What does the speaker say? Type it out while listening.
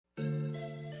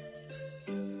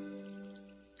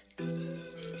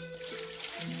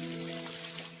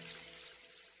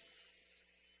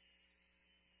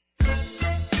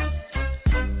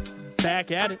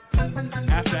Back at it.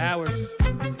 After hours.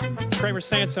 Kramer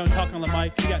Sansone talking on the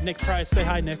mic. You got Nick Price. Say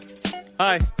hi, Nick.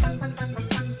 Hi.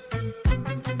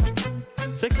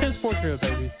 610 Sports Radio,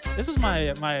 baby. This is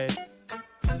my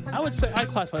I would say I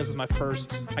classify this as my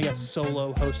first, I guess,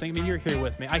 solo hosting. I mean, you're here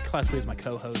with me. I classify as my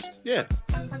co-host. Yeah.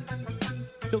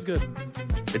 Feels good.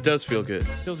 It does feel good.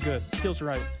 Feels good. Feels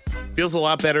right. Feels a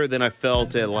lot better than I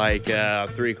felt at like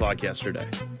 3 o'clock yesterday,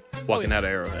 walking out of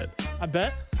Arrowhead. I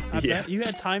bet. I bet. You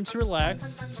had time to relax,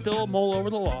 still mull over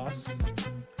the loss.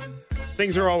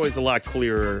 Things are always a lot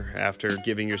clearer after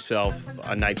giving yourself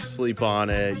a night to sleep on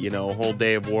it, you know, a whole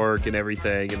day of work and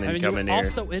everything, and then you come in here.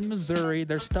 Also in Missouri,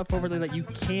 there's stuff over there that you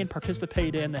can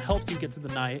participate in that helps you get to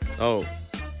the night. Oh.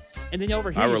 And then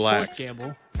over here, you sports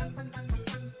gamble.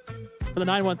 For the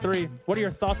 913, what are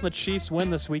your thoughts on the Chiefs' win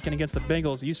this weekend against the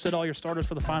Bengals? You sit all your starters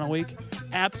for the final week?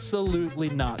 Absolutely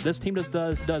not. This team just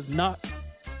does not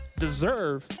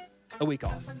deserve a week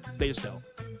off. They just don't.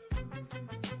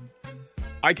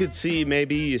 I could see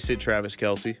maybe you sit Travis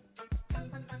Kelce. I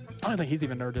don't think he's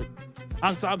even earned it.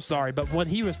 I'm sorry, but when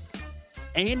he was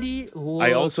Andy looked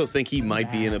I also think he might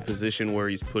bad. be in a position where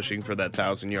he's pushing for that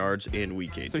 1,000 yards in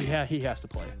Week 18. So yeah, he has to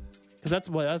play. Because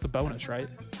that's a bonus, right?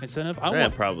 Incentive.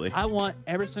 Probably. I want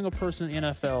every single person in the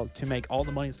NFL to make all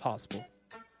the money as possible.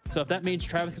 So if that means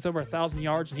Travis gets over 1,000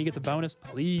 yards and he gets a bonus,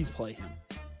 please play him.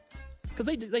 Because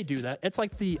they do that. It's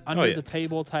like the under the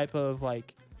table type of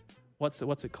like, what's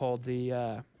it called?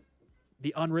 The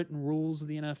unwritten rules of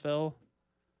the NFL.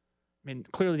 I mean,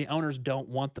 clearly the owners don't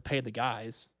want to pay the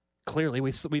guys. Clearly,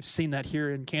 we've seen that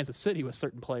here in Kansas City with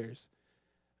certain players.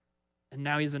 And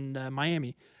now he's in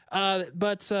Miami.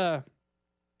 But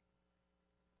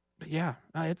yeah,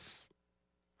 I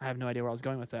have no idea where I was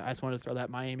going with that. I just wanted to throw that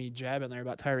Miami jab in there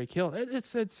about Tyreek Hill.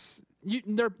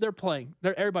 They're playing.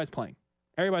 Everybody's playing.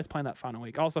 Everybody's playing that final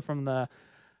week. Also from the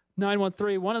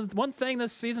 913, one thing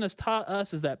this season has taught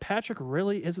us is that Patrick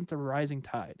really isn't the rising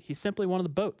tide. He's simply one of the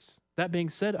boats. That being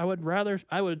said, I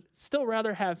would still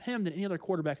rather have him than any other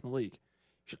quarterback in the league.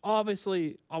 You should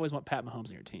obviously always want Pat Mahomes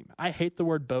in your team. I hate the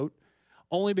word boat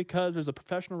only because there's a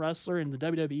professional wrestler in the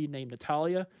WWE named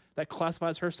Natalya that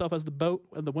classifies herself as the boat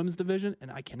of the women's division,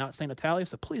 and I cannot say Natalya,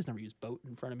 so please never use boat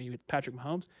in front of me with Patrick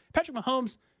Mahomes. Patrick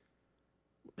Mahomes,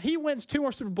 he wins 2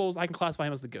 more Super Bowls. I can classify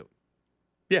him as the GOAT.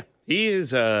 Yeah, he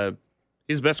is he's the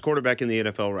best quarterback in the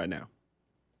NFL right now.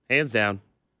 Hands down.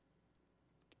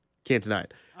 Can't deny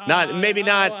it. Maybe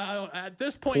not at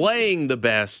this point playing the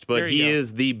best, but he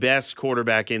is the best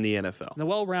quarterback in the NFL. The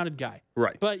well-rounded guy.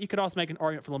 Right. But you could also make an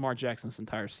argument for Lamar Jackson this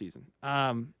entire season.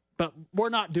 But we're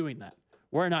not doing that.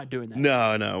 We're not doing that.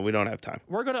 No, we don't have time.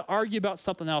 We're going to argue about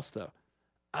something else, though.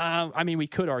 I mean, we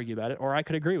could argue about it, or I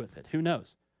could agree with it. Who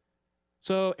knows?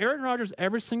 So Aaron Rodgers,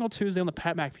 every single Tuesday on the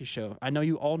Pat McAfee Show, I know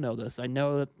you all know this. I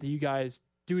know that you guys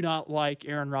do not like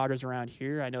Aaron Rodgers around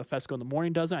here. I know Fesco in the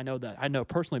Morning doesn't. I know that. I know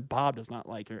personally Bob does not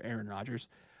like Aaron Rodgers.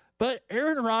 But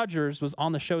Aaron Rodgers was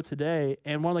on the show today,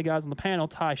 and one of the guys on the panel,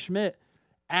 Ty Schmidt,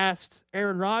 asked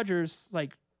Aaron Rodgers,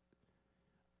 like,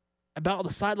 about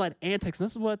the sideline antics. And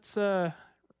this is what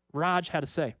Raj had to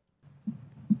say.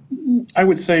 I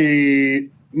would say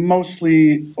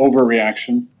mostly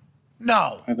overreaction.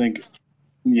 No. I think,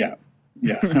 yeah.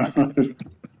 What?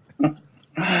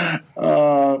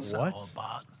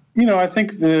 You know, I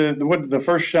think the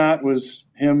first shot was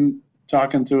him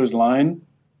talking to his line.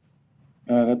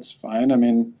 That's fine. I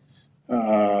mean,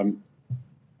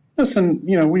 listen,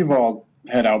 you know, we've all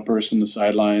had outbursts in the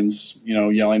sidelines, you know,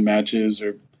 yelling matches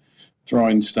or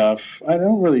throwing stuff. I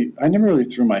never really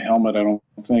threw my helmet. I don't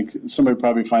think. Somebody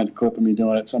probably find a clip of me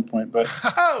doing it at some point, but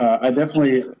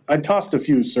I tossed a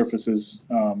few surfaces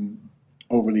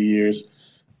over the years.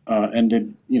 And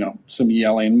did, you know, some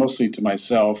yelling, mostly to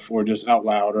myself or just out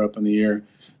loud or up in the air,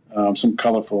 some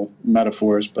colorful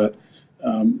metaphors. But,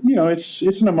 you know, it's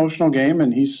an emotional game,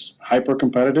 and he's hyper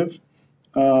competitive.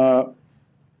 You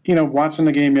know, watching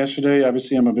the game yesterday,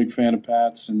 obviously I'm a big fan of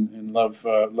Pat's and love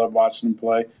watching him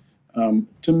play.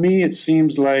 To me, it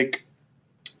seems like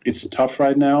it's tough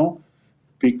right now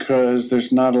because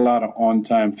there's not a lot of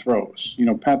on-time throws. You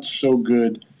know, Pat's so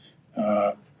good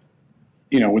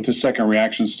you know, with the second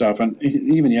reaction stuff. And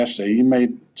even yesterday, he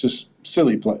made just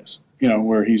silly plays, you know,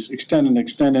 where he's extending,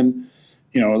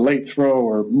 you know, a late throw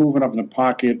or moving up in the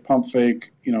pocket, pump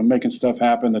fake, you know, making stuff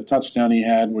happen. The touchdown he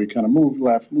had where he kind of moved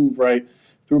left, moved right,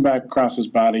 threw back across his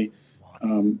body.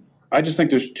 I just think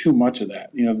there's too much of that.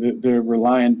 You know, they're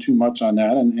relying too much on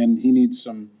that, and he needs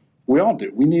some – we all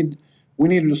do. We need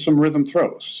some rhythm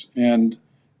throws. And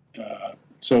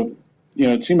so – you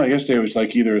know, it seemed like yesterday it was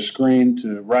like either a screen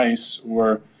to Rice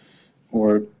or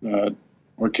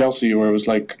Kelce, or it was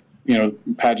like, you know,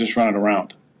 Pat just running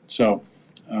around. So,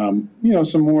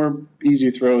 some more easy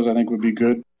throws I think would be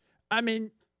good. I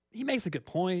mean, he makes a good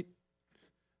point.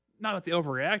 Not at the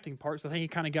overreacting parts. I think he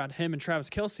kind of got him and Travis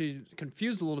Kelce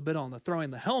confused a little bit on the throwing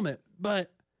the helmet,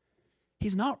 but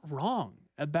he's not wrong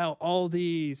about all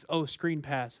these screen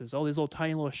passes, all these little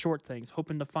tiny little short things,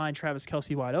 hoping to find Travis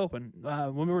Kelce wide open.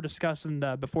 When we were discussing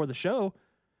before the show,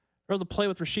 there was a play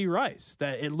with Rashee Rice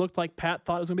that it looked like Pat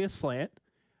thought it was going to be a slant,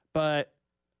 but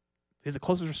he's the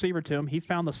closest receiver to him. He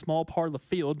found the small part of the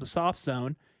field, the soft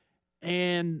zone,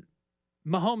 and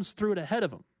Mahomes threw it ahead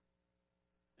of him.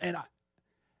 And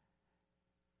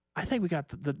I think we got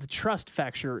the trust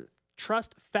factor.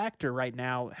 Trust factor right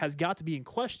now has got to be in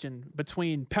question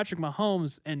between Patrick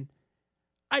Mahomes and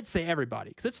I'd say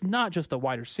everybody, because it's not just the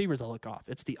wide receivers that look off.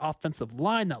 It's the offensive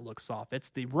line that looks off. It's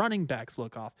the running backs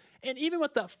look off. And even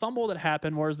with that fumble that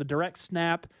happened, where it was the direct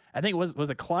snap, I think was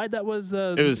it Clyde that was?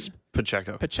 It was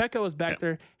Pacheco. Pacheco was back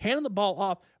there handing the ball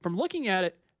off. From looking at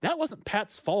it, that wasn't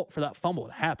Pat's fault for that fumble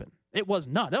to happen. It was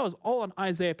not. That was all on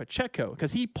Isaiah Pacheco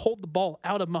because he pulled the ball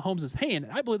out of Mahomes' hand.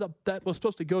 And I believe that was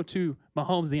supposed to go to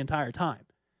Mahomes the entire time.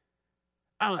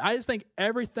 I just think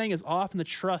everything is off and the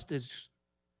trust is,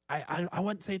 I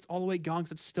wouldn't say it's all the way gone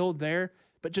because it's still there,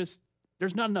 but just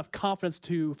there's not enough confidence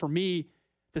for me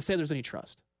to say there's any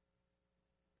trust.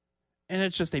 And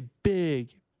it's just a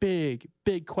big, big,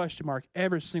 big question mark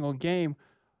every single game.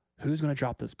 Who's going to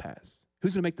drop this pass?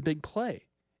 Who's going to make the big play?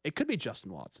 It could be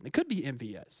Justin Watson. It could be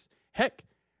MVS. Heck,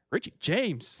 Richie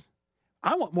James.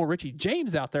 I want more Richie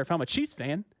James out there if I'm a Chiefs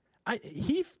fan.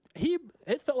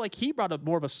 It felt like he brought up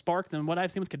more of a spark than what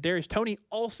I've seen with Kadarius Toney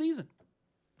all season.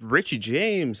 Richie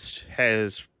James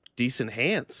has decent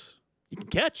hands. You can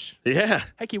catch. Yeah.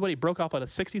 Heck, he broke off at a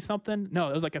 60-something? No,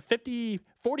 it was like a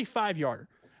 45-yarder.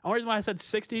 The only reason why I said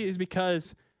 60 is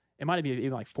because it might have been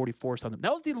even like 44 or something.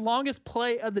 That was the longest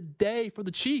play of the day for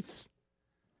the Chiefs,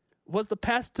 was the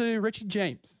pass to Richie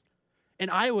James. And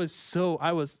I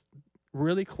was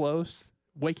really close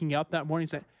waking up that morning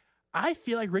saying, I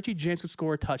feel like Richie James could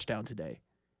score a touchdown today.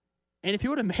 And if he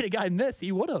would have made a guy miss,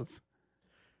 he would have.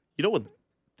 You know what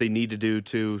they need to do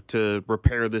to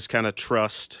repair this kind of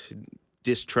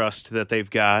distrust that they've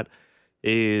got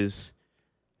is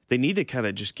they need to kind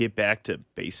of just get back to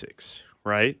basics,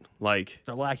 right? Like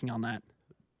they're lacking on that.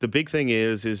 The big thing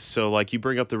is so like you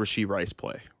bring up the Rashee Rice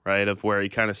play, right, of where he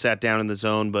kind of sat down in the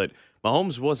zone, but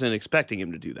Mahomes wasn't expecting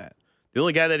him to do that. The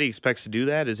only guy that he expects to do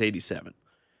that is 87.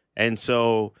 And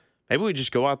so maybe we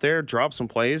just go out there, drop some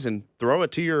plays, and throw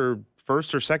it to your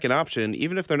first or second option,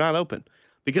 even if they're not open.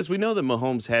 Because we know that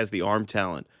Mahomes has the arm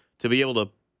talent to be able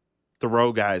to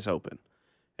throw guys open.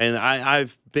 And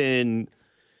I've been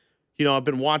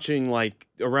watching like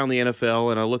around the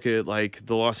NFL, and I look at like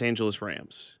the Los Angeles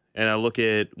Rams, and I look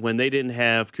at when they didn't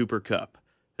have Cooper Kupp,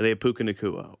 and they have Puka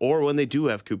Nacua, or when they do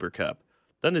have Cooper Kupp.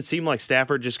 Doesn't it seem like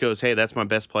Stafford just goes, hey, that's my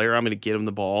best player, I'm going to get him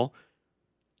the ball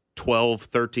 12,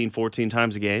 13, 14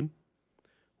 times a game?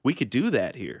 We could do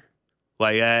that here.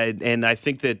 And I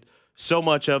think that so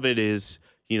much of it is,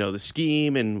 the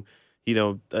scheme, and,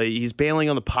 he's bailing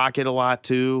on the pocket a lot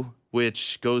too,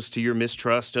 which goes to your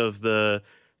mistrust of the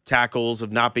tackles,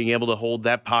 of not being able to hold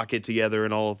that pocket together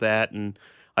and all of that. And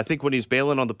I think when he's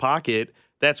bailing on the pocket,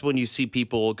 that's when you see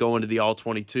people going to the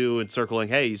all-22 and circling,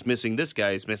 hey, he's missing this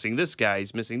guy, he's missing this guy,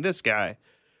 he's missing this guy.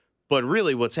 But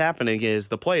really what's happening is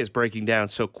the play is breaking down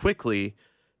so quickly,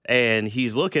 and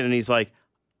he's looking and he's like,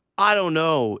 I don't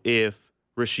know if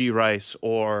Rashee Rice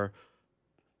or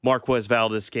Marquez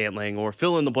Valdez-Scantling or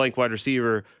fill-in-the-blank wide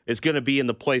receiver is going to be in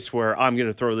the place where I'm going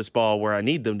to throw this ball where I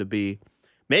need them to be.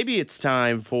 Maybe it's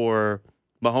time for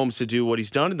Mahomes to do what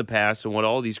he's done in the past and what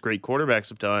all these great quarterbacks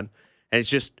have done, and it's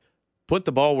just put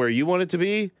the ball where you want it to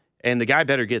be, and the guy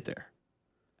better get there.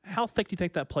 How thick do you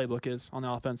think that playbook is on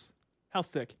the offense? How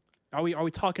thick? Are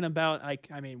we talking about,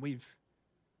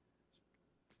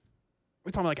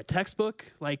 we're talking like a textbook,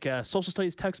 like a social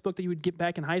studies textbook that you would get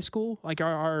back in high school? Like the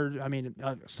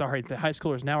high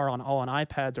schoolers now are all on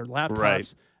iPads or laptops.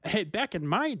 Right. Hey, back in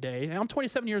my day, I'm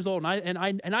 27 years old, and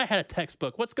I had a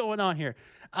textbook. What's going on here?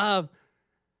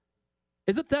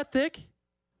 Is it that thick?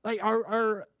 Like,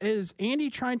 is Andy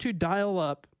trying to dial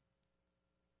up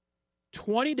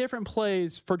 20 different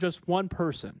plays for just one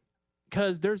person?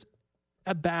 Because there's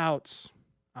about,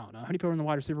 I don't know, how many people are in the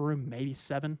wide receiver room? Maybe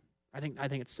 7. I think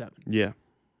it's 7. Yeah.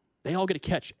 They all get a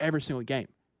catch every single game.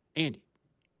 Andy,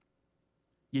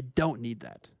 you don't need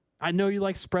that. I know you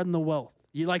like spreading the wealth.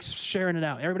 You like sharing it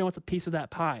out. Everybody wants a piece of that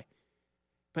pie.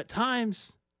 But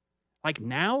times, like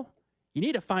now, you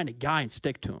need to find a guy and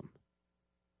stick to him.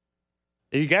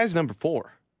 And you guys number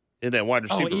 4 in that wide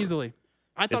receiver. Oh, easily.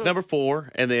 It's number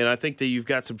 4, and then I think that you've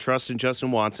got some trust in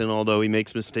Justin Watson, although he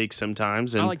makes mistakes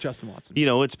sometimes. And, I like Justin Watson.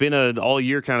 It's been an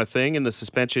all-year kind of thing, and the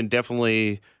suspension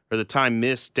definitely, or the time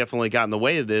missed definitely got in the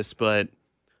way of this, but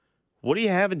what do you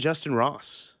have in Justin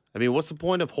Ross? I mean, what's the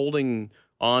point of holding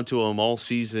on to him all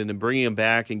season and bringing him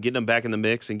back and getting him back in the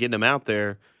mix and getting him out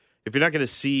there if you're not going to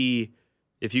see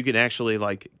if you can actually,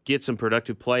 get some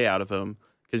productive play out of him?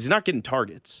 Because he's not getting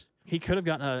targets. He could have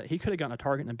gotten a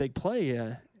target in a big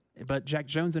play, but Jack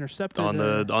Jones intercepted on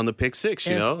the pick six.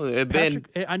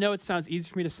 Patrick, I know it sounds easy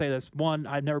for me to say this. One,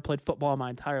 I've never played football in my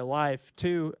entire life.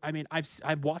 Two, I mean,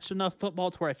 I've watched enough football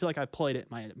to where I feel like I've played it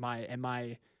in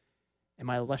my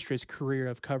illustrious career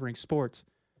of covering sports.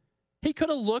 He could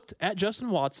have looked at Justin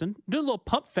Watson, do a little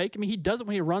pump fake. I mean, he does it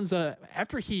when he runs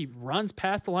after he runs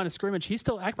past the line of scrimmage. He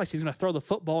still acts like he's going to throw the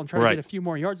football and try to get a few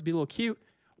more yards, be a little cute.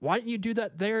 Why didn't you do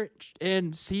that there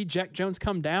and see Jack Jones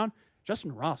come down?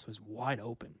 Justin Ross was wide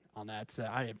open on that. It's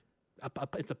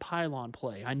a pylon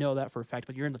play. I know that for a fact,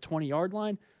 but you're in the 20-yard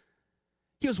line.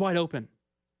 He was wide open.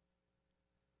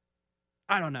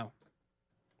 I don't know.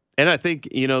 And I think,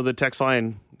 the text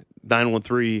line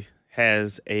 913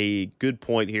 has a good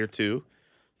point here, too.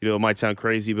 It might sound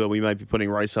crazy, but we might be putting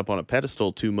Rice up on a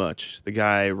pedestal too much. The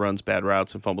guy runs bad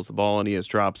routes and fumbles the ball, and he has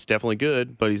drops. Definitely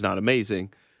good, but he's not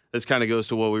amazing. This kind of goes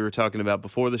to what we were talking about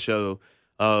before the show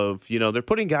of, they're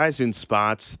putting guys in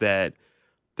spots that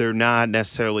they're not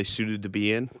necessarily suited to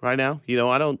be in right now.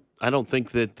 I don't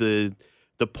think that the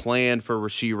plan for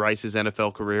Rashee Rice's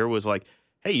NFL career was like,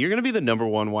 hey, you're going to be the number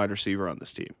 1 wide receiver on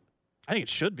this team. I think it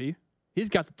should be. He's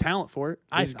got the talent for it.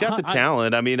 He's got the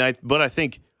talent. But I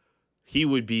think he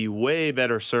would be way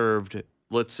better served,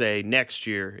 let's say, next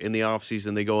year in the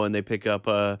offseason. They go and they pick up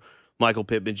Michael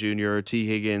Pittman Jr. or T.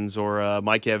 Higgins or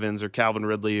Mike Evans or Calvin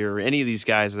Ridley or any of these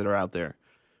guys that are out there.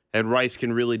 And Rice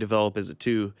can really develop as a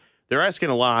 2. They're asking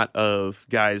a lot of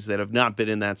guys that have not been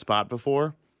in that spot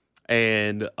before,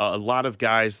 and a lot of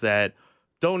guys that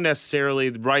don't necessarily,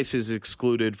 Rice is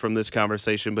excluded from this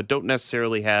conversation, but don't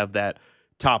necessarily have that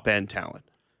top-end talent.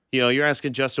 You're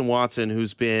asking Justin Watson,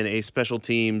 who's been a special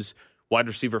teams wide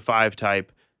receiver 5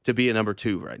 type, to be a number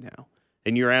 2 right now.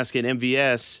 And you're asking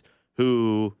MVS,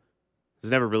 who has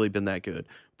never really been that good.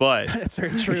 But that's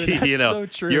very true. That's so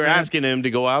true. You're asking him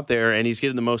to go out there, and he's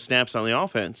getting the most snaps on the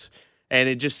offense. And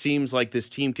it just seems like this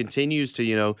team continues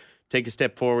to, take a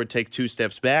step forward, take 2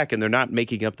 steps back, and they're not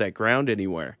making up that ground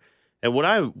anywhere. And what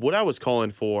I was calling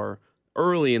for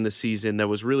early in the season that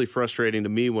was really frustrating to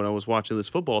me when I was watching this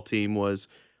football team was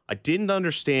I didn't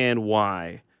understand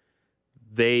why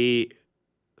they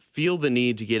feel the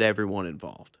need to get everyone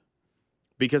involved.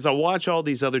 Because I watch all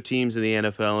these other teams in the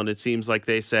NFL, and it seems like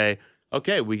they say,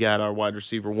 okay, we got our wide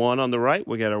receiver 1 on the right.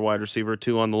 We got our wide receiver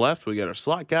 2 on the left. We got our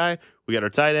slot guy. We got our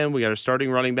tight end. We got our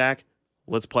starting running back.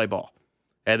 Let's play ball.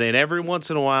 And then every once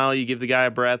in a while, you give the guy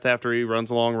a breath after he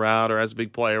runs a long route or has a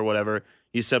big play or whatever.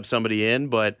 You sub somebody in.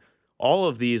 But all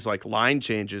of these line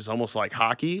changes, almost like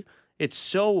hockey, it's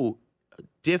so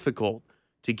difficult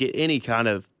to get any kind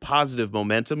of positive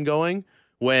momentum going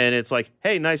when it's like,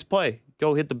 hey, nice play.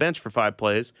 Go hit the bench for 5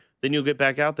 plays. Then you'll get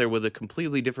back out there with a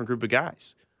completely different group of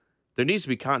guys. There needs to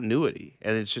be continuity,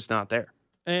 and it's just not there.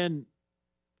 And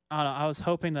I was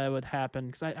hoping that it would happen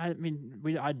because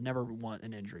I'd never want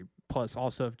an injury. Plus,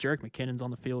 also, if Jerick McKinnon's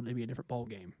on the field, it'd be a different ball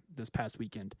game this past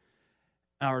weekend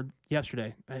or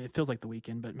yesterday. It feels like the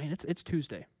weekend, but man, it's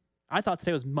Tuesday. I thought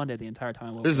today was Monday the entire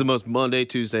time. This is the most Monday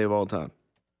Tuesday of all time.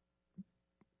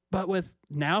 But with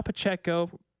now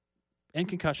Pacheco in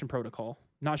concussion protocol,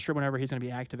 not sure whenever he's going to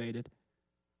be activated.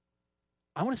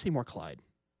 I want to see more Clyde.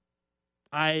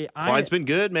 Clyde's been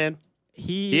good, man.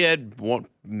 He had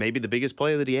maybe the biggest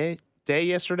play of the day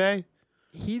yesterday.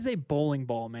 He's a bowling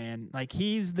ball, man.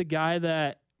 He's the guy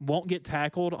that won't get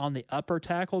tackled on the upper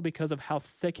tackle because of how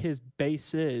thick his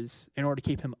base is in order to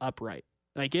keep him upright.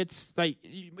 It's like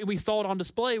we saw it on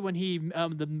display when he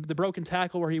the broken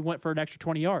tackle where he went for an extra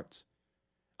 20 yards.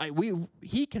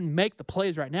 He can make the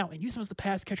plays right now and use him as the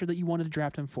pass catcher that you wanted to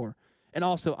draft him for. And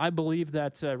also, I believe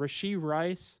that Rashee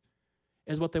Rice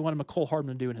is what they wanted McCole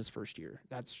Hardman to do in his first year.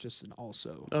 That's just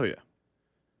also. Oh, yeah.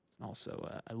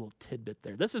 Also a little tidbit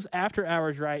there. This is After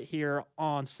Hours right here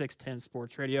on 610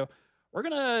 Sports Radio. We're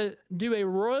going to do a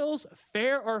Royals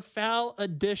Fair or Foul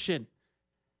edition.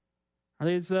 Are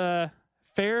these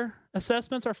fair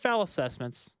assessments or foul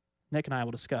assessments? Nick and I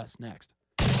will discuss next.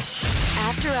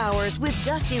 After Hours with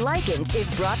Dusty Likens is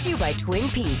brought to you by Twin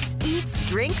Peaks, Eats,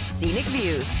 Drinks, Scenic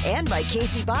Views, and by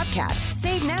Casey Bobcat.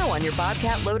 Save now on your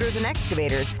Bobcat loaders and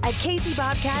excavators at Casey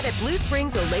Bobcat at Blue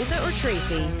Springs, Olathe, or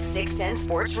Tracy. 610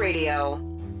 Sports Radio.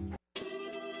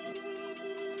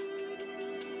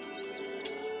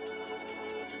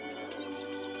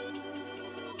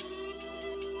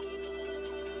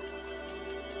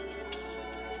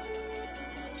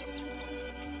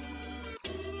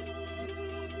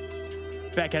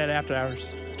 Back at it after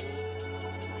hours.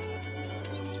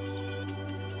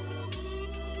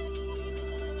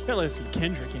 Gotta love some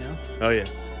Kendrick, you know? Oh, yeah.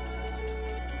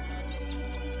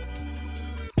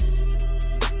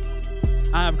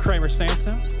 I'm Kramer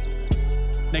Sansone.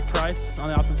 Nick Price on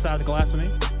the opposite side of the glass of me.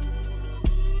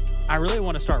 I really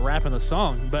want to start rapping the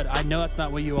song, but I know that's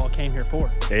not what you all came here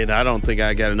for. And I don't think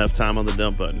I got enough time on the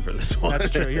dump button for this one.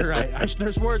 That's true. You're right.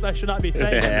 There's words I should not be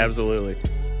saying. Yeah, absolutely.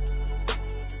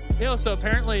 You know, so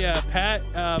apparently Pat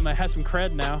has some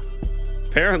cred now.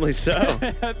 Apparently so.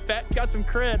 Pat got some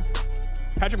cred.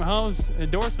 Patrick Mahomes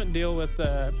endorsement deal with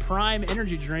Prime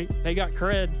Energy Drink. They got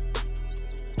cred.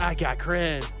 I got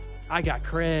cred. I got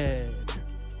cred.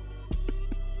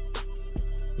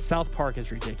 South Park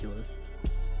is ridiculous.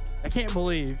 I can't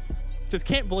believe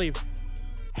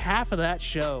half of that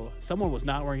show, someone was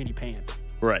not wearing any pants.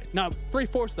 Right. Now,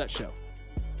 3/4 of that show.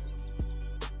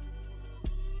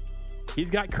 He's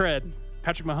got cred.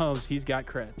 Patrick Mahomes, he's got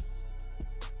cred.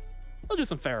 We'll do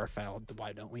some fair or foul.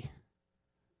 Why don't we?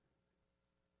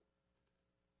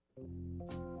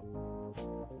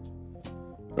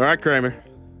 All right, Kramer.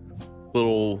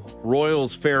 Little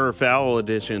Royals fair or foul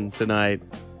edition tonight.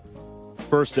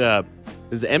 First up,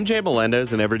 is MJ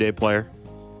Melendez an everyday player?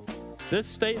 This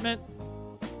statement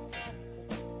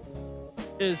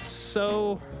is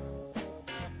so...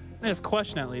 This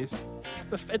question, at least.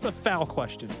 It's a foul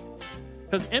question.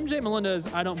 Because MJ Melendez,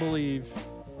 I don't believe,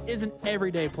 is an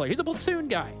everyday player. He's a platoon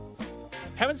guy.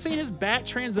 Haven't seen his bat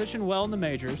transition well in the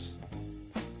majors.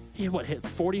 He hit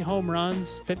 40 home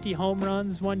runs, 50 home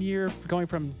runs one year, going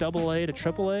from AA to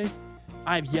AAA.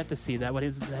 I've yet to see that. What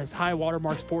his high water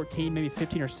marks 14, maybe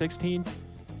 15 or 16.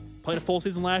 Played a full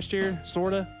season last year,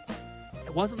 sorta.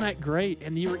 It wasn't that great,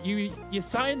 and you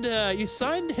signed a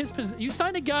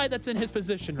guy that's in his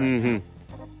position right now,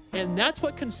 and that's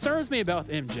what concerns me about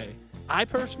MJ.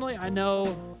 I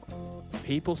know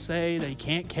people say that he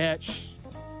can't catch.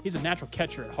 He's a natural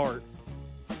catcher at heart.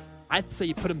 I'd say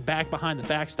you put him back behind the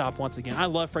backstop once again. I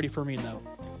love Freddie Firmino.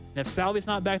 And if Salvi's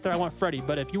not back there, I want Freddie.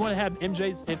 But if you want to have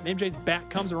if MJ's back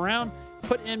comes around,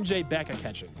 put MJ back at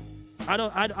catching. I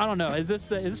don't know. Is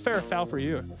this fair or foul for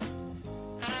you?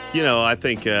 You know, I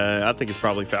think it's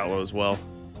probably foul as well.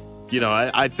 You know,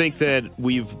 I think that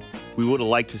we would have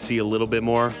liked to see a little bit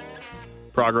more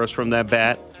progress from that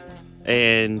bat.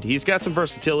 And he's got some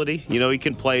versatility. You know, he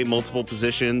can play multiple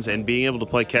positions, and being able to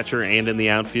play catcher and in the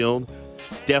outfield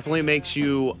definitely makes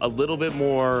you a little bit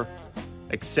more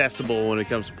accessible when it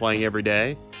comes to playing every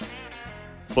day.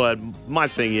 But my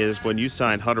thing is, when you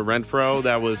signed Hunter Renfroe,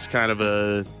 that was kind of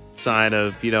a sign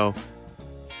of, you know,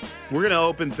 we're going to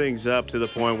open things up to the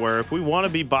point where if we want to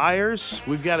be buyers,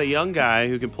 we've got a young guy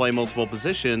who can play multiple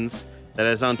positions that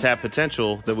has untapped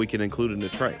potential that we can include in the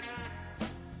trade.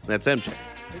 That's MJ.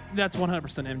 That's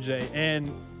 100% MJ. And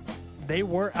they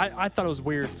were, I thought it was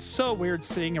weird. So weird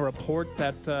seeing a report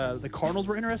that the Cardinals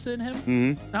were interested in him.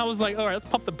 Mm-hmm. I was like, all right, let's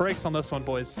pump the brakes on this one,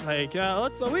 boys. Like,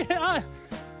 let's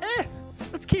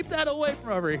keep that away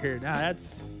from over here. Nah,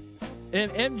 that's... And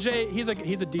MJ, he's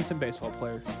a decent baseball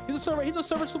player. He's a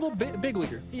serviceable big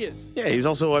leaguer. He is. Yeah, he's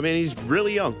also, I mean, he's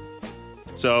really young.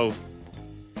 So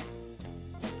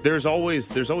there's always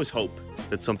hope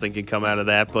that something can come out of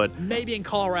that, but maybe in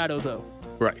Colorado though.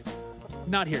 Right.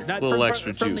 Not here. Not a little from,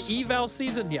 extra from juice. The eval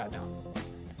season, yeah, no.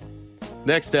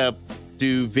 Next up,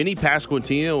 do Vinny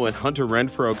Pasquantino and Hunter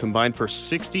Renfroe combine for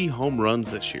 60 home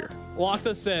runs this year? Lock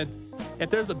this in.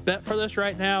 If there's a bet for this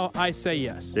right now, I say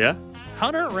yes. Yeah?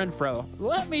 Hunter Renfroe,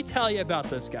 let me tell you about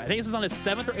this guy. I think this is on his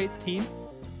 7th or 8th team.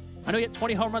 I know he had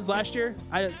 20 home runs last year.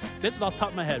 This is off the top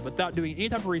of my head without doing any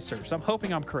type of research, so I'm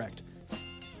hoping I'm correct.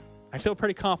 I feel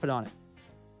pretty confident on it.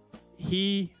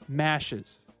 He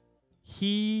mashes.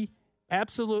 He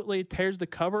absolutely tears the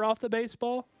cover off the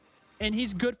baseball, and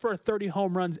he's good for 30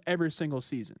 home runs every single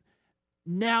season.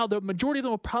 Now, the majority of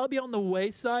them will probably be on the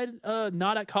wayside,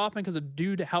 not at Kauffman because of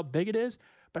due to how big it is,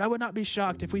 but I would not be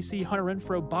shocked if we see Hunter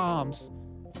Renfroe bombs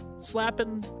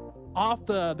slapping off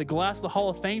the glass of the Hall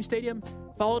of Fame stadium,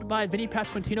 followed by Vinny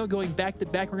Pasquantino going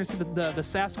back-to-back. We're going to see the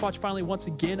Sasquatch finally once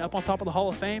again up on top of the Hall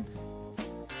of Fame.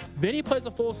 Vinny plays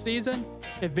a full season.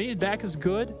 If Vinny's back is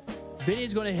good,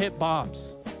 Vinny's going to hit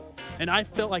bombs. And I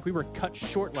felt like we were cut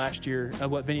short last year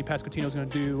of what Vinny Pasquantino was going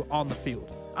to do on the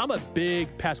field. I'm a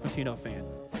big Pasquantino fan.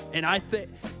 And I think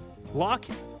lock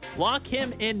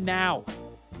him in now.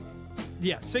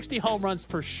 Yeah, 60 home runs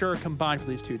for sure combined for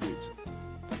these two dudes.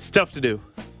 It's tough to do.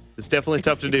 It's definitely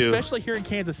tough to do. Especially here in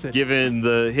Kansas City. Given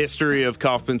the history of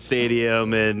Kauffman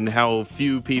Stadium and how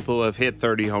few people have hit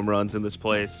 30 home runs in this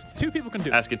place. 2 people can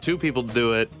do it. Asking 2 people to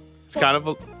do it, It's kind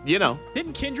of,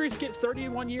 Didn't Kendricks get 30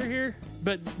 in 1 year here?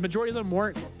 But majority of them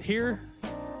weren't here.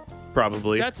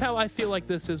 probably. That's how I feel like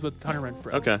this is with Hunter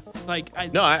Renfroe. Okay. Like,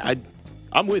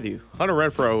 I'm with you. Hunter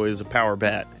Renfroe is a power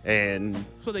bat. And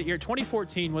so the year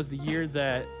 2014 was the year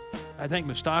that I think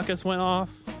Moustakas went off.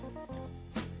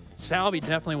 Salvi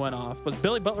definitely went off. Was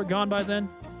Billy Butler gone by then?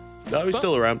 no, he's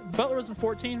still around. Butler was in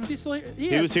 14. Was he still here?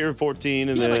 He was here in 14,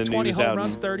 and He had then like 20 he was home out.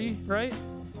 runs, 30, right?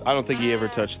 I don't think he ever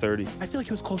touched 30. I feel like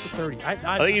he was close to 30.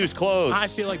 I think he was close. I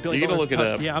feel like Billy You're Butler going to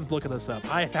look it up. Yeah, I'm looking this up.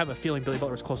 I have a feeling Billy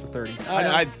Butler was close to 30.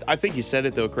 I think you said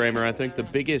it, though, Kramer. I think the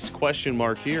biggest question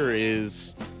mark here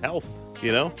is health,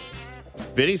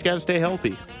 Vinny's got to stay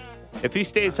healthy. If he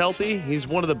stays healthy, he's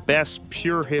one of the best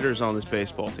pure hitters on this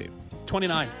baseball team.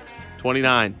 29.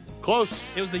 29.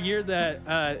 Close. It was the year that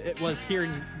it was here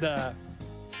in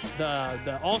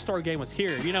the All-Star game was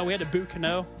here. We had to boo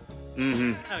Cano.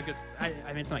 Mm-hmm. Not a good. I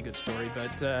mean, it's not a good story,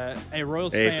 but a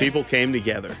Royals Hey, fan. people came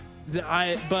together.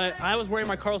 But I was wearing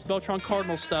my Carlos Beltran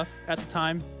Cardinals stuff at the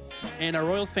time, and a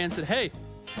Royals fan said, "Hey,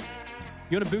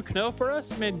 you want to boo Cano for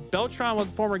us?" I mean, Beltran was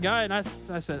a former guy, and I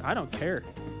said, "I don't care."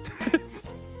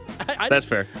 That's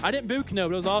fair. I didn't boo Cano,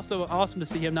 but it was also awesome to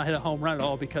see him not hit a home run at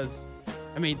all because,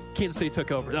 I mean, Kansas City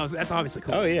took over. That's obviously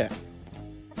cool. Oh, yeah.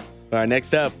 All right,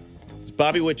 next up. Does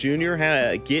Bobby Witt Jr.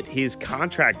 get his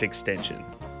contract extension?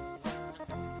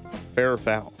 Fair or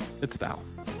foul? It's foul.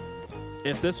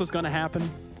 If this was going to happen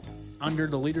under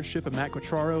the leadership of Matt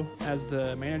Quatraro as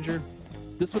the manager,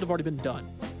 this would have already been done.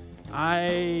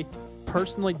 I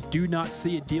personally do not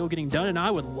see a deal getting done, and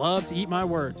I would love to eat my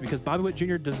words because Bobby Witt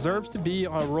Jr. deserves to be a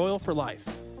Royal for life.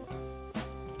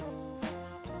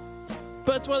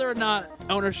 But it's whether or not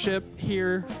ownership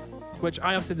here, which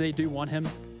I obviously they do want him.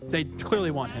 They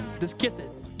clearly want him. Just get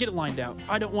it lined out.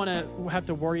 I don't want to have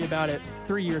to worry about it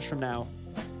 3 years from now,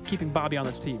 keeping Bobby on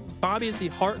this team. Bobby is the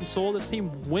heart and soul of this team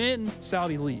when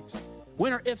Salvi leaves.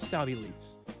 When or if Salvi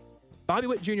leaves. Bobby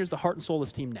Witt Jr. is the heart and soul of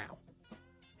this team now.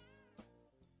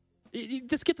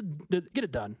 Just get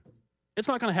it done. It's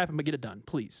not going to happen, but get it done,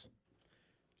 please.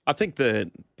 I think the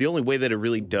only way that it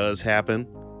really does happen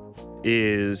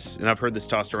is, and I've heard this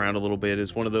tossed around a little bit,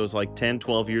 is one of those like 10,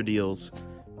 12-year deals,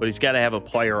 but he's got to have a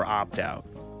player opt out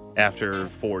after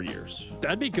 4 years.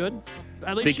 That'd be good.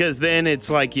 At least because then it's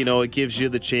like, it gives you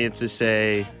the chance to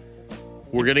say,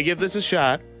 we're going to give this a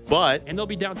shot, but... And they'll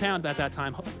be downtown at that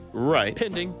time. Right.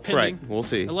 Pending. Right. We'll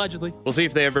see. Allegedly. We'll see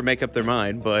if they ever make up their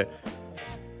mind, but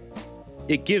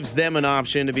it gives them an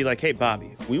option to be like, hey,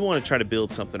 Bobby, we want to try to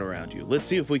build something around you. Let's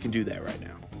see if we can do that right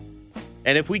now.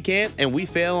 And if we can't and we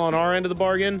fail on our end of the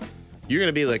bargain, you're going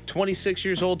to be like 26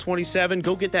 years old, 27.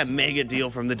 Go get that mega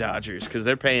deal from the Dodgers because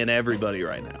they're paying everybody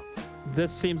right now.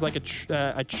 This seems like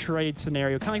a trade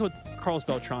scenario, kind of like with Carlos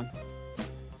Beltran.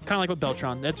 Kind of like with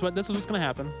Beltran. This is what's going to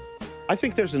happen. I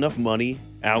think there's enough money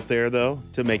out there, though,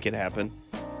 to make it happen.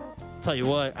 I'll tell you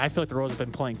what, I feel like the Royals have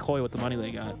been playing coy with the money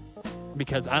they got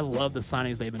because I love the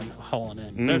signings they've been hauling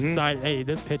in. Mm-hmm. Hey,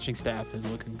 this pitching staff is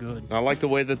looking good. I like the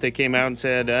way that they came out and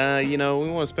said, we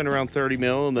want to spend around $30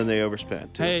 million, and then they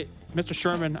overspent. Too. Hey, Mr.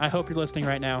 Sherman, I hope you're listening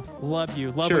right now. Love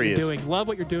you. Love sure what you're doing. Love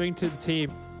what you're doing to the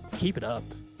team. Keep it up.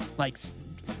 Like,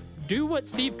 do what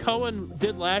Steve Cohen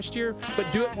did last year, but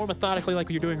do it more methodically like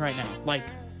what you're doing right now. Like,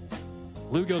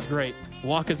 Lugo's great.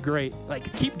 Walker's great.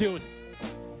 Like, keep doing it.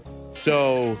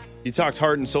 So, you talked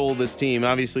heart and soul of this team.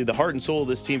 Obviously, the heart and soul of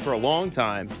this team for a long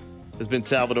time has been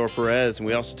Salvador Perez, and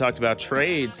we also talked about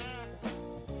trades.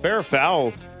 Fair or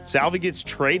foul, Salvi gets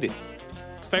traded.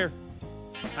 It's fair.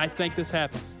 I think this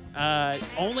happens.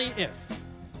 Only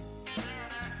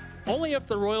if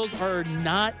the Royals are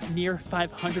not near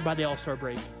 500 by the All-Star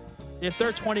break. If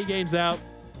they're 20 games out,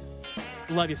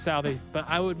 love you, Salvi, but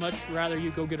I would much rather you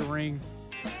go get a ring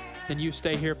than you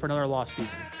stay here for another lost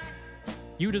season.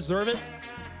 You deserve it.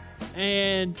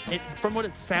 And from what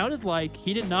it sounded like,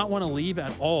 he did not want to leave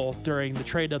at all during the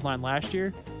trade deadline last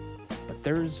year. But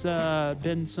there's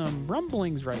been some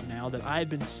rumblings right now that I've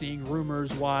been seeing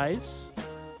rumors-wise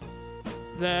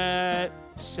that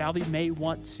Salvi may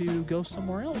want to go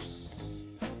somewhere else.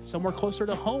 Somewhere closer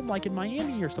to home, like in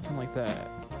Miami or something like that.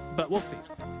 But we'll see.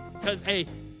 Because, hey,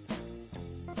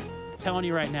 telling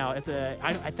you right now,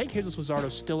 I think Jesus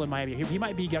Luzardo's still in Miami. He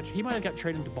might have got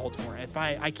traded to Baltimore.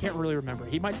 I can't really remember.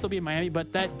 He might still be in Miami,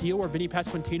 but that deal where Vinny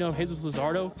Pasquantino, Jesus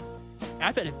Luzardo,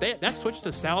 I bet if that switch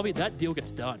to Salvi, that deal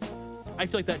gets done. I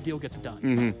feel like that deal gets done.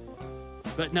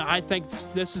 Mm-hmm. But no, I think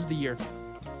this is the year.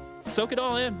 Soak it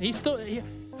all in.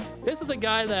 This is a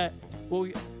guy that, well,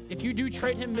 if you do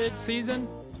trade him mid-season,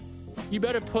 you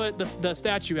better put the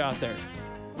statue out there,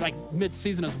 like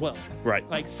mid-season as well. Right.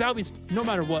 Like Salvi's, no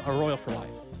matter what, a Royal for life.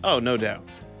 Oh, no doubt.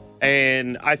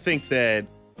 And I think that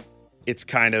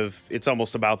it's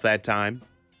almost about that time,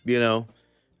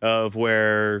 of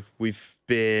where we've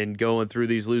been going through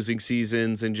these losing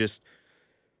seasons and just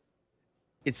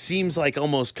it seems like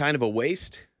almost kind of a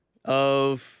waste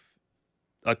of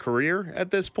a career at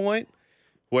this point,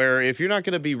 where if you're not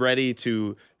going to be ready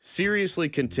to seriously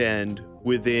contend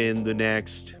within the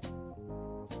next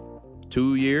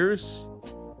 2 years,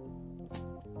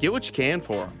 get what you can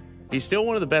for him. He's still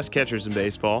one of the best catchers in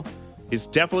baseball. He's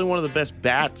definitely one of the best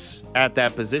bats at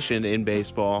that position in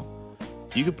baseball.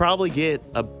 You could probably get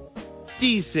a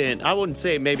decent, I wouldn't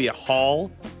say maybe a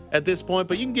haul at this point,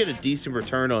 but you can get a decent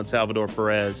return on Salvador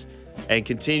Perez and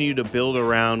continue to build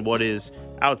around what is,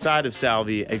 outside of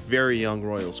Salvi, a very young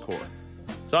Royals core.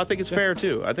 So I think it's fair,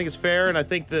 too. I think it's fair, and I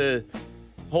think the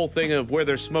whole thing of where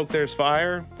there's smoke, there's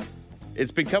fire,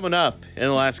 it's been coming up in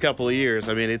the last couple of years.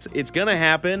 I mean, it's going to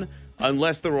happen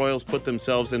unless the Royals put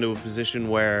themselves into a position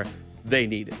where they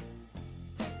need it.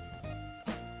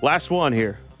 Last one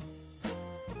here.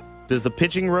 Does the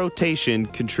pitching rotation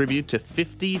contribute to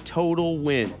 50 total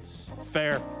wins?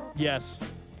 Fair. Yes.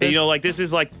 This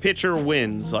is like pitcher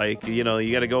wins. Like, you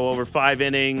got to go over 5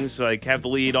 innings, like have the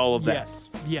lead, all of that.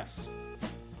 Yes.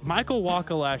 Michael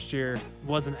Wacha last year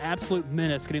was an absolute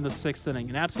menace getting the 6th inning,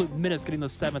 an absolute menace getting the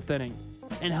 7th inning,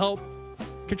 and help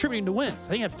contributing to wins. I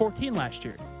think he had 14 last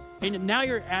year. And now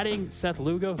you're adding Seth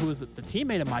Lugo, who is the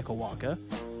teammate of Michael Wacha,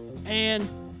 and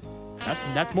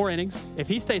that's more innings. If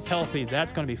he stays healthy,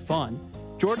 that's going to be fun.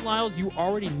 Jordan Lyles, you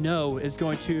already know, is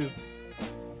going to...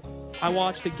 I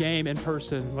watched the game in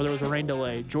person where there was a rain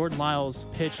delay. Jordan Lyles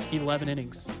pitched 11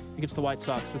 innings against the White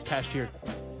Sox this past year.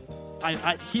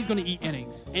 He's going to eat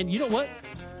innings. And you know what?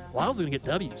 Lyles is going to get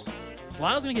W's.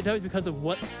 Lyles is going to get W's because of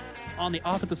what on the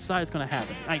offensive side is going to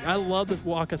happen. I love the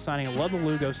Wacha signing. I love the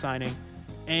Lugo signing.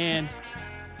 And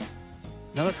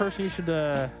another person you should,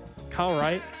 Kyle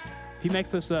Wright, if he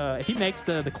makes this, if he makes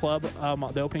the club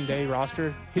the opening day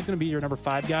roster, he's going to be your number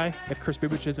 5 guy if Chris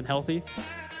Bubich isn't healthy.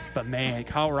 But man,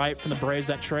 Kyle Wright from the Braves,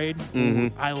 that trade,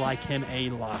 I like him a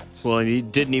lot. Well, and you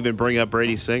didn't even bring up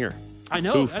Brady Singer. I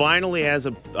know. Who finally has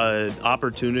an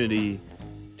opportunity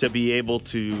to be able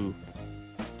to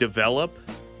develop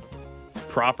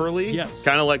properly. Yes.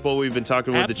 Kind of like what we've been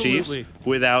talking with Absolutely. the Chiefs,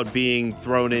 without being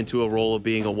thrown into a role of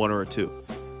being a 1 or a 2.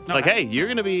 Hey, you're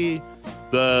going to be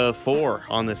the 4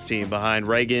 on this team behind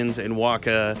Reagans and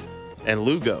Wacha and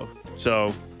Lugo.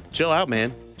 So chill out,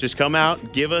 man. Just come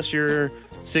out, give us your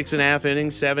 6.5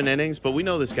 innings, 7 innings, but we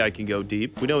know this guy can go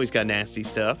deep. We know he's got nasty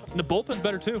stuff. And the bullpen's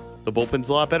better too. The bullpen's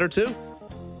a lot better too.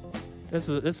 This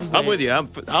is. I'm with you.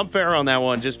 I'm fair on that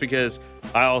one, just because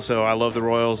I love the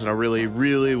Royals, and I really,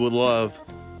 really would love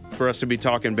for us to be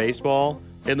talking baseball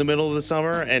in the middle of the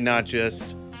summer and not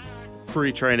just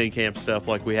pre-training camp stuff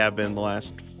like we have been the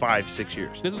last 5-6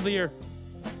 years. This is the year.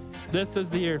 This is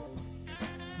the year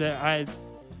that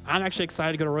I'm actually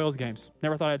excited to go to Royals games.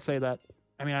 Never thought I'd say that.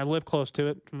 I mean, I live close to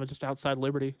it. I'm just outside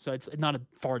Liberty, so it's not a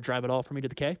far drive at all for me to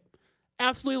the K.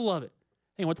 Absolutely love it.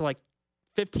 I think I went to like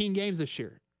 15 games this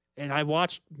year, and I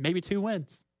watched maybe 2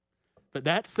 wins. But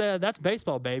that's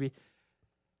baseball, baby.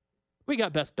 We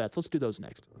got best bets. Let's do those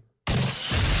next.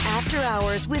 After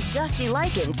Hours with Dusty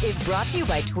Likens is brought to you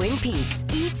by Twin Peaks,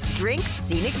 Eats, Drinks,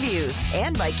 Scenic Views,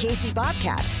 and by Casey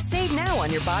Bobcat. Save now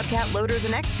on your Bobcat loaders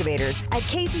and excavators at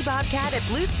Casey Bobcat at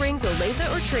Blue Springs,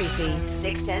 Olathe, or Tracy.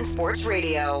 610 Sports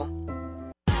Radio.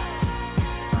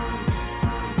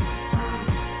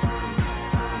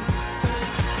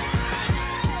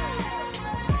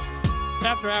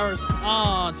 After Hours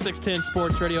on 610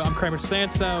 Sports Radio. I'm Kramer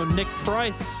Sansone. Nick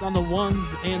Price on the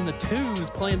ones and the twos,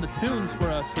 playing the tunes for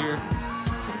us here.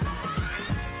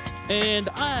 And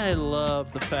I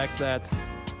love the fact that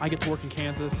I get to work in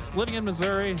Kansas. Living in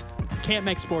Missouri, can't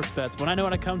make sports bets. When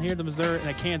I come here to Missouri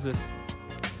and Kansas,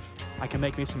 I can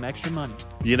make me some extra money.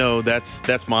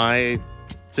 That's my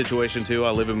situation too.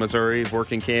 I live in Missouri,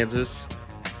 work in Kansas.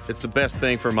 It's the best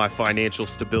thing for my financial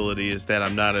stability is that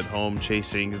I'm not at home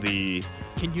chasing the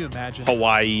Can you imagine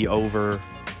Hawaii over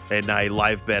at night,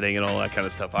 live betting and all that kind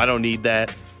of stuff. I don't need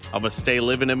that. I'm going to stay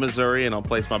living in Missouri, and I'll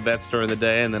place my bets during the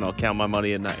day, and then I'll count my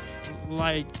money at night.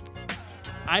 Like,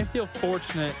 I feel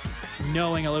fortunate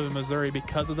knowing I live in Missouri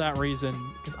because of that reason,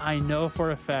 because I know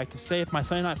for a fact, if my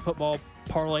Sunday night football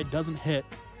parlay doesn't hit,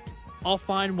 I'll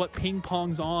find what ping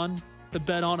pong's on to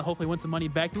bet on and hopefully win some money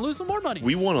back and lose some more money.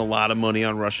 We won a lot of money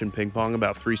on Russian ping pong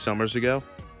about 3 summers ago.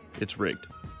 It's rigged.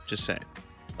 Just saying.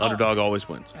 Underdog always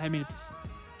wins. I mean,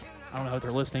 I don't know if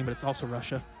they're listening, but it's also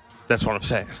Russia. That's what I'm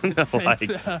saying. It's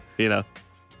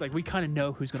like we kind of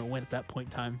know who's going to win at that point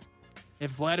in time.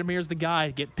 If Vladimir's the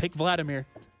guy, pick Vladimir.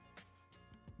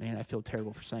 Man, I feel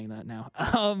terrible for saying that now.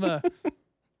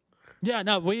 Yeah,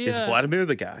 no, we Is Vladimir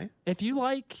the guy? if you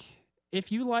like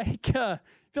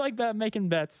making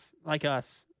bets like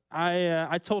us,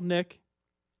 I told Nick,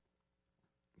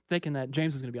 thinking that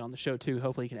James is going to be on the show too.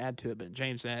 Hopefully he can add to it, but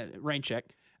James, rain check.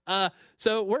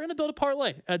 So we're going to build a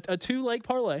parlay, a 2-leg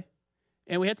parlay,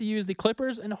 and we have to use the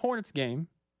Clippers and Hornets game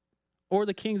or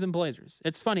the Kings and Blazers.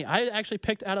 It's funny. I actually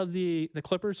picked out of the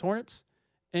Clippers Hornets,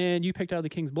 and you picked out of the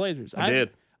Kings Blazers. I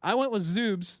did. I went with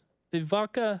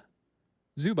Ivica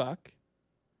Zubac.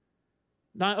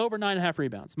 Over 9.5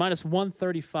 rebounds, minus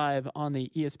 135 on the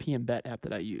ESPN bet app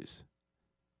that I use.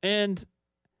 And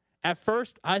at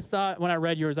first, I thought when I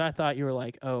read yours, I thought you were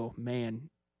like, "Oh man,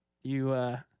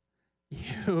 you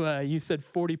said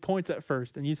 40 points at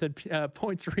first, and you said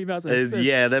points, rebounds, and assists."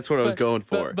 Yeah, that's what I was going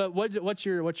for. But what's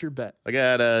your bet? I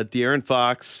got De'Aaron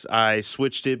Fox. I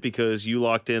switched it because you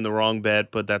locked in the wrong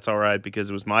bet, but that's all right because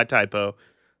it was my typo.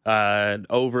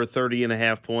 Over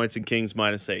 30.5 points and Kings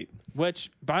 -8. Which,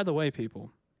 by the way,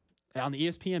 people, on the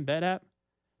ESPN bet app,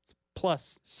 it's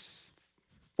plus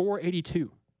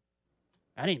 482.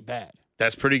 That ain't bad.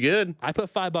 That's pretty good. I put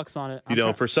 $5 on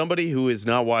it. For somebody who has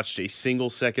not watched a single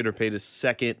second or paid a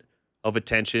second of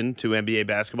attention to NBA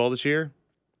basketball this year,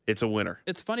 it's a winner.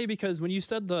 It's funny because when you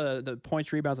said the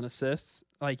points, rebounds, and assists,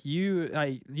 like you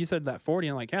said that 40,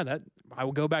 and I'm like, yeah, that I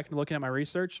will go back and looking at my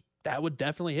research. That would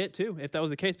definitely hit too if that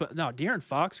was the case. But no, De'Aaron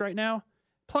Fox right now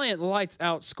playing lights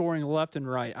out, scoring left and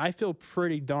right. I feel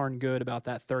pretty darn good about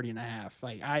that 30.5.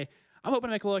 Like I'm hoping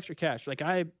to make a little extra cash. Like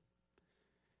I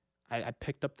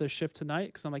picked up this shift tonight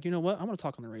because I'm like, you know what? I'm going to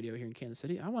talk on the radio here in Kansas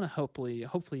City. I want to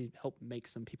hopefully help make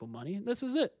some people money. And this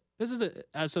is it.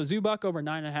 So Zubac over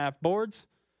 9.5 boards.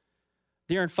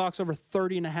 De'Aaron Fox over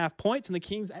 30.5 points, and the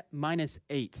Kings at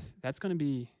 -8. That's going to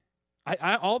be.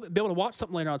 I'll be able to watch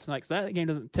something later on tonight because that game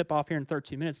doesn't tip off here in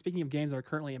 13 minutes. Speaking of games that are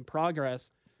currently in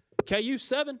progress, KU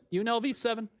 7, UNLV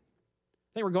 7. I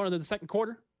think we're going into the second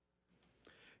quarter.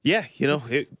 Yeah,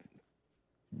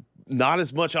 not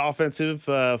as much offensive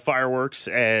fireworks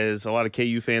as a lot of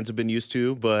KU fans have been used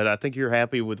to, but I think you're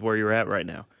happy with where you're at right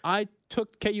now. I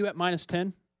took KU at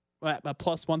 -10, at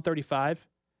plus 135.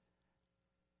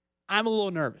 I'm a little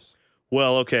nervous.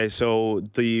 Well, okay, so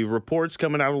the reports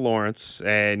coming out of Lawrence,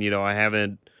 and, I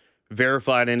haven't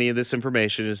verified any of this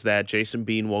information, is that Jason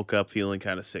Bean woke up feeling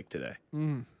kind of sick today.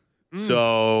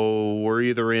 So we're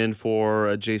either in for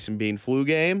a Jason Bean flu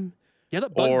game. Yeah,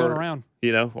 that buzz going around.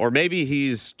 Or maybe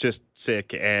he's just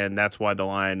sick, and that's why the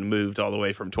line moved all the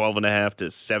way from 12.5 to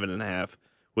 7.5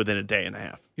 within a day and a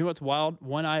half. You know what's wild?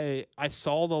 When I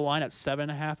saw the line at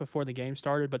 7.5 before the game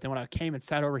started, but then when I came and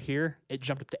sat over here, it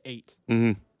jumped up to 8.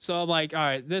 Mm-hmm. So I'm like, all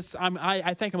right,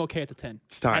 I think I'm okay at the 10.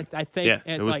 It's time. I think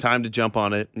it was time to jump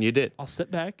on it, and you did. I'll sit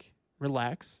back,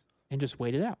 relax, and just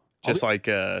wait it out. Just like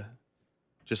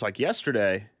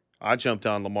yesterday, I jumped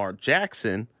on Lamar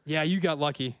Jackson. Yeah, you got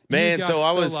lucky. Man,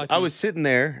 I was sitting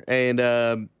there,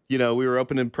 and we were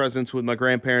opening presents with my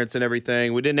grandparents and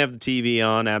everything. We didn't have the TV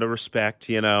on out of respect,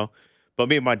 But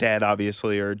me and my dad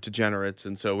obviously are degenerates,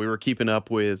 and so we were keeping up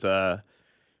with the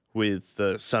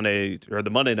Sunday or the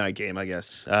Monday night game, I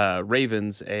guess,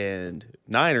 Ravens and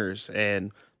Niners.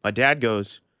 And my dad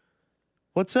goes,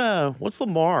 "What's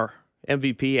Lamar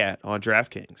MVP at on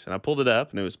DraftKings?" And I pulled it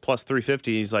up, and it was plus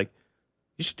 350. He's like,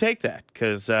 "You should take that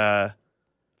because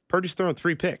Purdy's throwing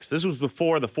 3 picks." This was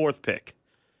before the 4th pick.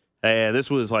 And this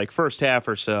was like first half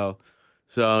or so.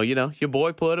 So, your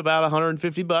boy put about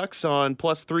 $150 on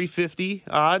plus 350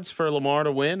 odds for Lamar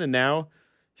to win, and now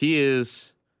he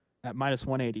is at minus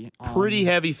 180. Pretty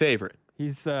heavy favorite.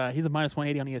 He's a minus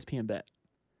 180 on ESPN bet.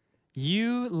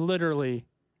 You literally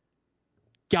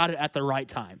got it at the right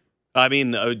time. I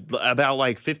mean, about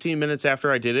like 15 minutes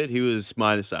after I did it, he was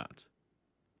minus odds.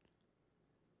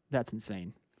 That's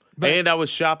insane. And I was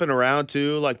shopping around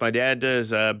too, like my dad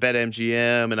does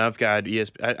BetMGM, and I've got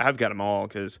I've got them all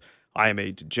because I am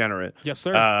a degenerate. Yes,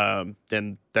 sir.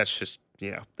 And that's just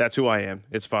that's who I am.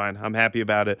 It's fine. I'm happy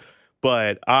about it.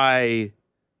 But I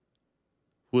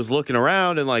was looking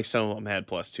around, and like some of them had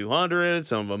plus 200,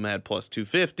 some of them had plus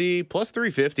 250, plus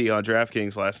 350 on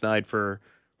DraftKings last night for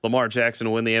Lamar Jackson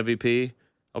to win the MVP.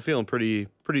 I'm feeling pretty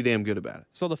damn good about it.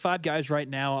 So the 5 guys right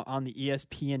now on the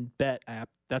ESPN bet app,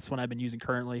 that's what I've been using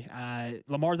currently.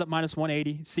 Lamar's at minus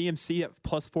 180, CMC at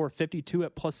plus 450, 2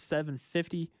 at plus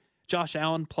 750, Josh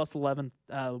Allen plus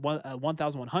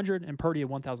 1,100, and Purdy at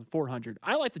 1,400.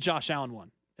 I like the Josh Allen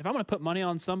one. If I'm going to put money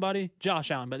on somebody,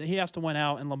 Josh Allen, but he has to win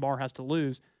out and Lamar has to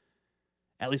lose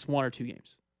at least 1 or 2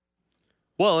 games.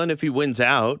 Well, and if he wins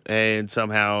out and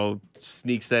somehow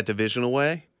sneaks that division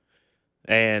away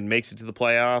and makes it to the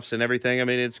playoffs and everything, I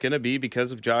mean, it's going to be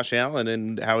because of Josh Allen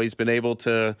and how he's been able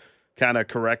to kind of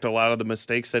correct a lot of the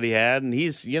mistakes that he had. And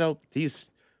he's one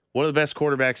of the best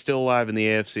quarterbacks still alive in the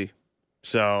AFC.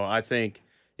 So I think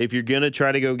if you're going to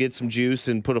try to go get some juice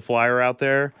and put a flyer out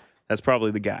there, that's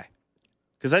probably the guy.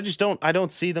 Because I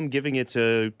don't see them giving it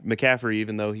to McCaffrey,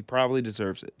 even though he probably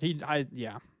deserves it. He's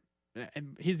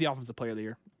the offensive player of the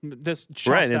year.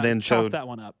 Chop that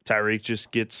one up. Tyreek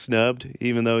just gets snubbed,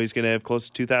 even though he's going to have close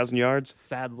to 2,000 yards.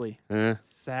 Sadly.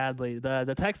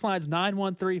 The text line's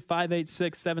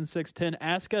 913-586-7610.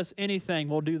 Ask us anything.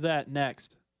 We'll do that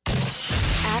next.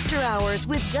 After Hours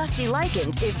with Dusty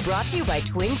Likens is brought to you by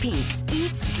Twin Peaks,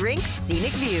 Eats, Drinks,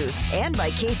 Scenic Views, and by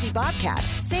Casey Bobcat.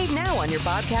 Save now on your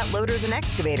Bobcat loaders and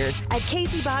excavators at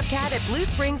Casey Bobcat at Blue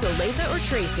Springs, Olathe, or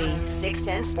Tracy.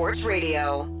 610 Sports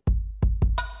Radio.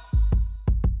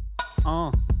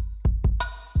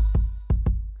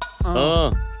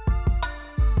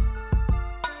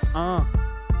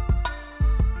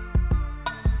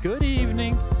 Good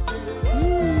evening.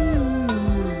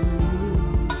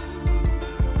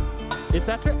 It's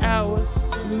After Hours.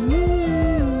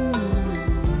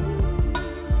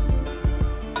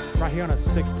 Right here on a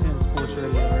 610 Sports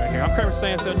Radio right here. I'm Kramer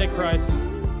Sansone, Nick Price.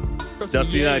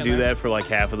 Dusty and I do that for like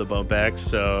half of the bump backs,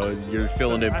 so you're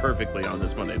filling in perfectly on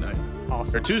this Monday night.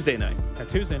 Awesome. Or Tuesday night.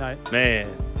 Tuesday night.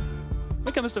 Man.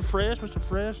 Wake up, Mr. Fresh.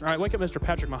 All right, wake up, Mr.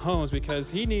 Patrick Mahomes,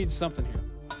 because he needs something here.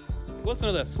 Listen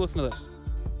to this.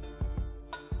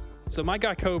 So my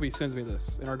guy Kobe sends me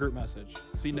this in our group message.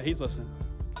 He's listening.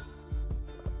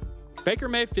 Baker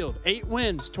Mayfield, 8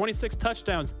 wins, 26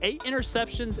 touchdowns, 8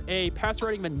 interceptions, a passer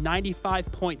rating of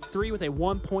 95.3 with a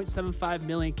 $1.75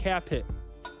 million cap hit.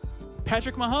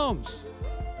 Patrick Mahomes,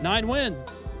 9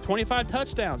 wins, 25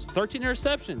 touchdowns, 13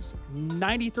 interceptions,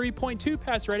 93.2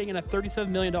 passer rating, and a $37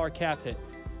 million cap hit.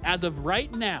 As of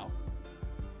right now,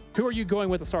 who are you going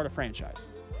with to start a franchise?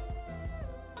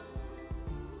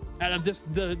 Out of this,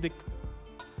 the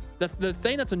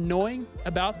thing that's annoying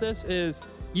about this is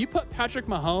you put Patrick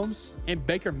Mahomes in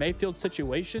Baker Mayfield's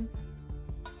situation,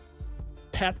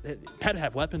 Pat would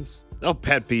have weapons. Oh,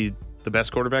 Pat be the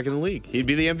best quarterback in the league. He'd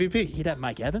be the MVP. He'd have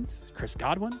Mike Evans, Chris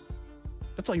Godwin.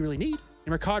 That's all you really need.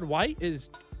 And Rachaad White is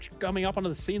coming up onto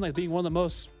the scene like being one of the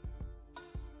most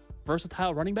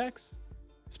versatile running backs.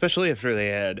 Especially after they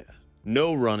had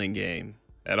no running game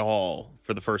at all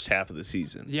for the first half of the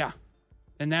season. Yeah.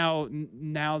 And now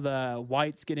the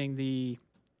White's getting the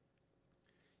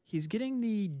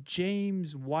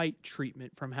James White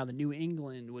treatment from how the New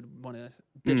England would want to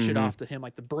dish it off to him,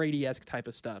 like the Brady-esque type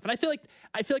of stuff. And I feel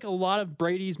like a lot of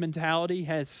Brady's mentality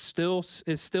is still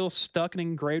stuck and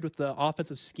engraved with the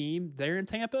offensive scheme there in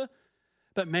Tampa.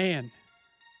 But man,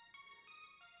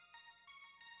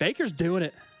 Baker's doing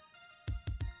it.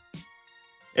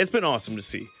 It's been awesome to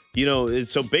see.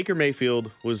 So Baker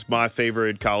Mayfield was my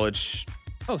favorite college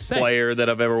player that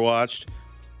I've ever watched.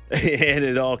 And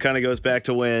it all kind of goes back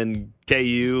to when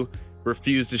KU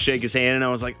refused to shake his hand, and I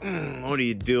was like, what are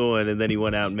you doing? And then he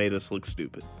went out and made us look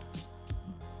stupid.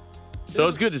 So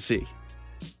it's good to see.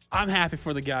 I'm happy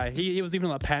for the guy. He was even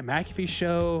on the Pat McAfee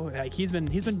show. Like he's been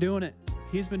doing it.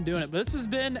 But this has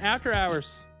been After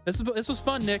Hours. This was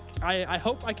fun, Nick. I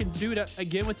hope I can do it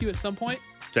again with you at some point.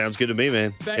 Sounds good to me,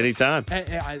 man. Anytime.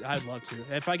 I'd love to.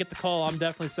 If I get the call, I'm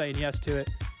definitely saying yes to it.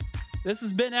 This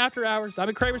has been After Hours. I've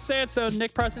been Kramer Sansone,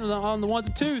 Nick Preston on the ones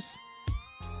and twos.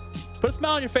 Put a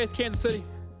smile on your face, Kansas City.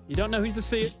 You don't know who needs to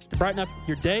see it to brighten up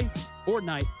your day or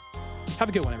night. Have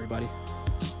a good one, everybody.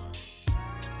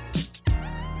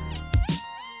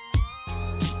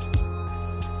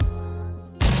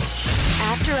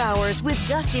 After Hours with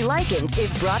Dusty Likens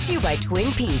is brought to you by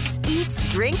Twin Peaks, Eats,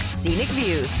 Drinks, Scenic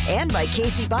Views, and by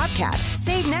Casey Bobcat.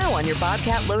 Save now on your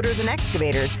Bobcat loaders and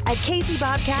excavators at Casey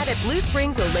Bobcat at Blue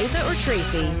Springs, Olathe, or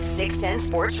Tracy. 610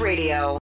 Sports Radio.